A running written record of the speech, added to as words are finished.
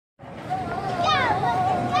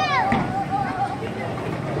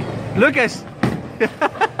Lucas!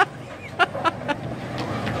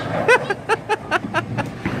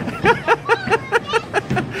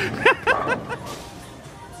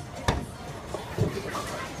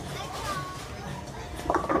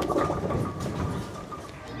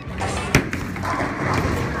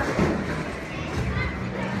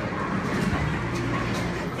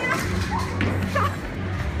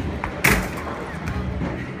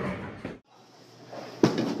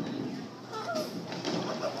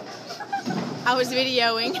 I was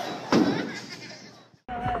videoing.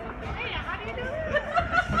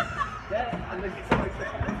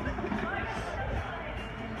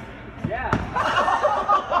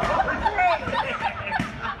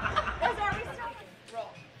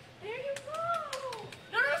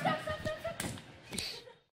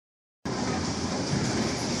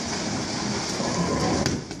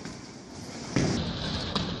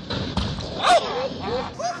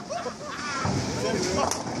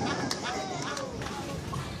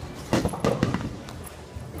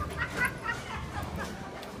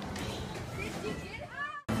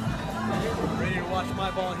 Watch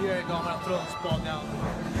my ball here and go. I'm gonna throw this ball down.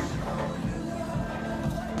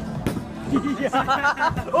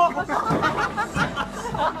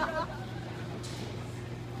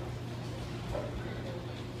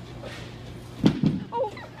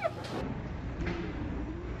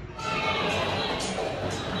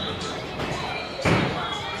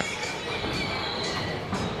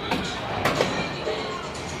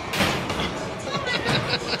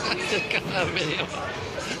 Video.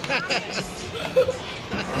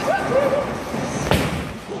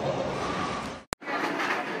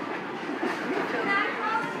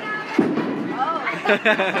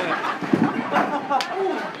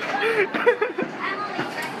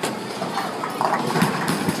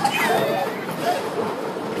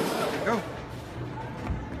 Go.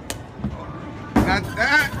 Not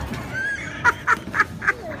that.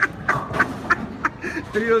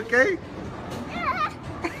 Are you okay?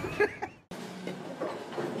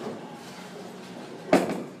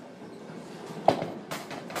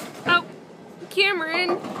 Cameron,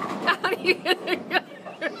 how are you gonna go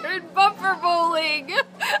bumper bowling?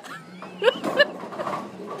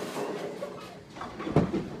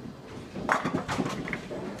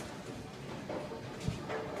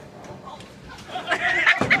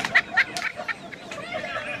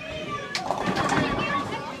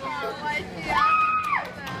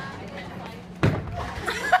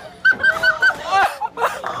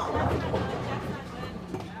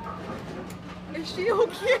 Is she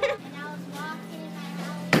okay?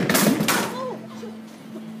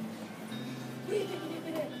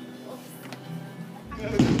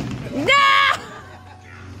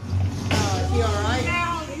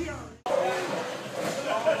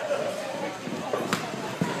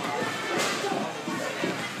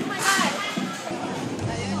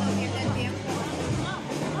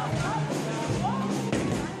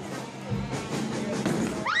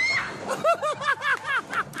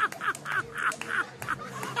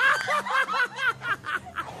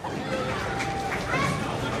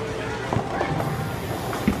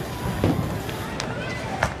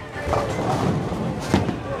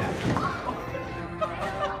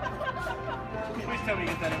 Tell me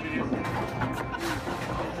to get that in video.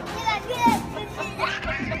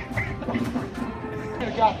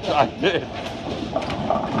 I did.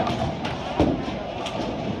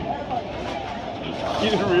 You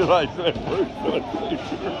didn't realize that at first, but I'm pretty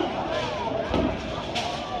sure.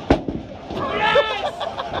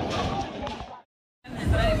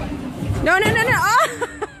 No, no, no, no.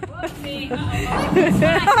 Oh,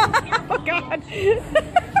 oh God.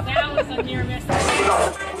 That was a near miss.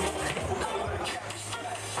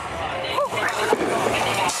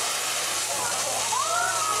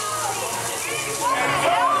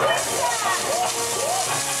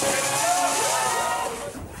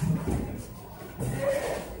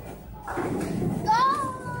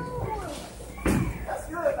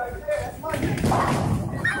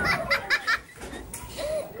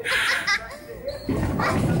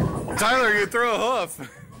 Tyler, you throw a hoof.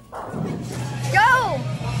 Go!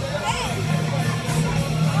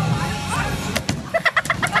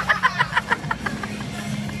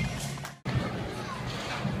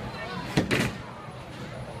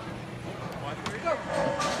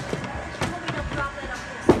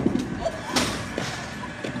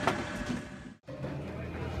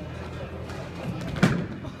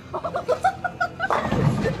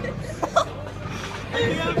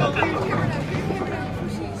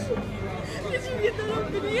 Did you get that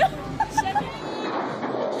up?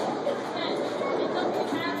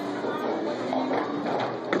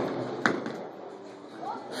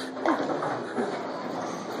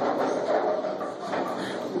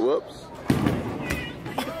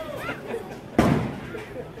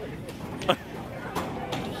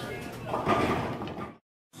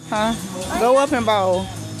 Go up and bowl.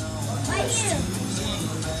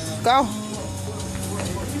 Go.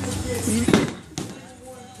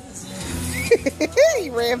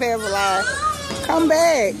 You ran past the line. Come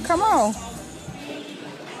back. Come on.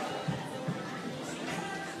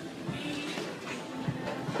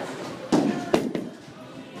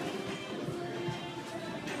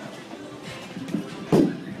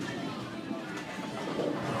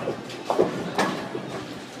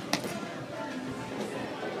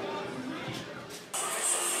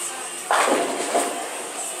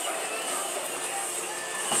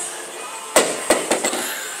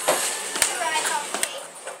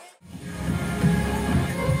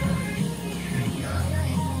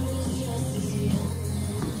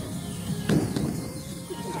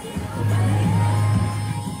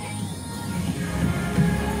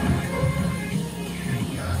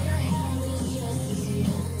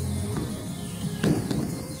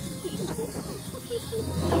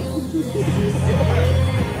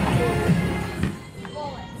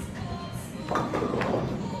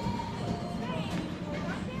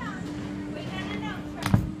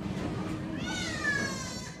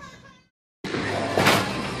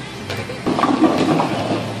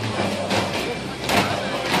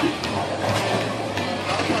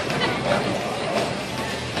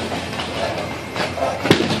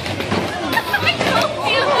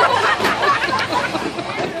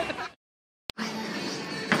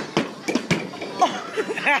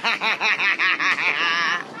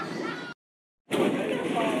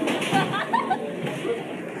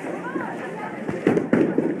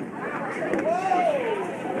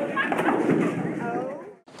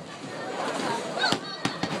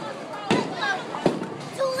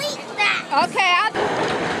 Okay,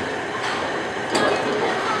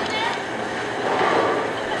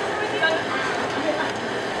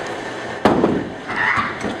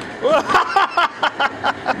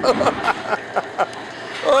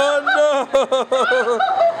 Oh no!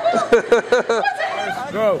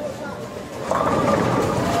 Go.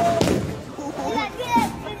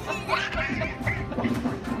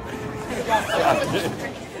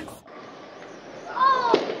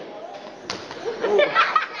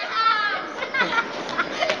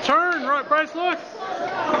 Turn, right, Bryce, look!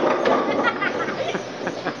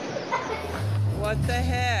 What the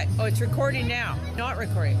heck? Oh, it's recording now. Not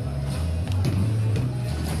recording.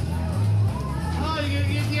 Oh, you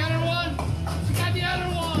gonna get the other one? You got the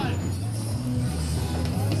other one!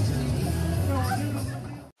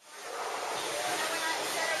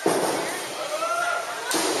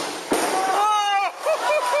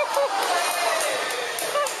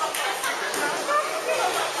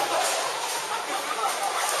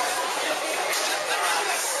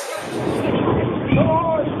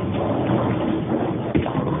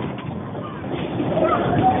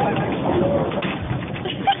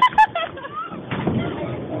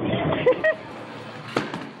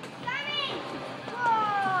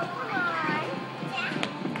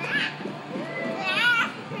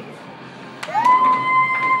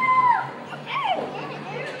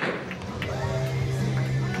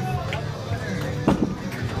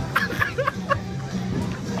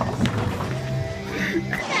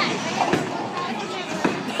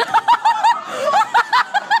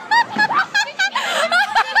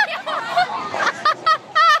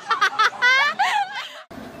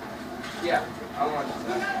 Yeah, I want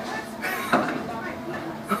that.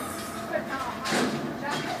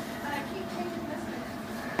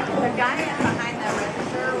 The guy behind the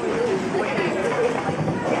register was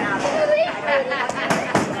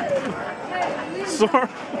Sorry.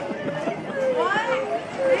 What?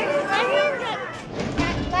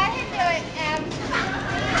 Let him do it,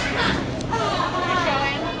 You're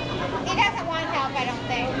showing. He doesn't want help, I don't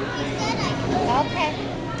think. He said I could. Okay.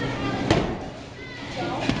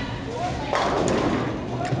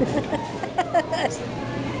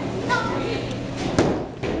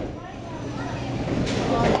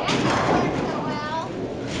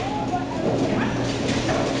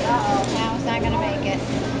 Now it's not going to make it.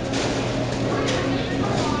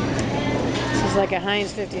 this is like a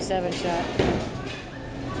Heinz 57 shot.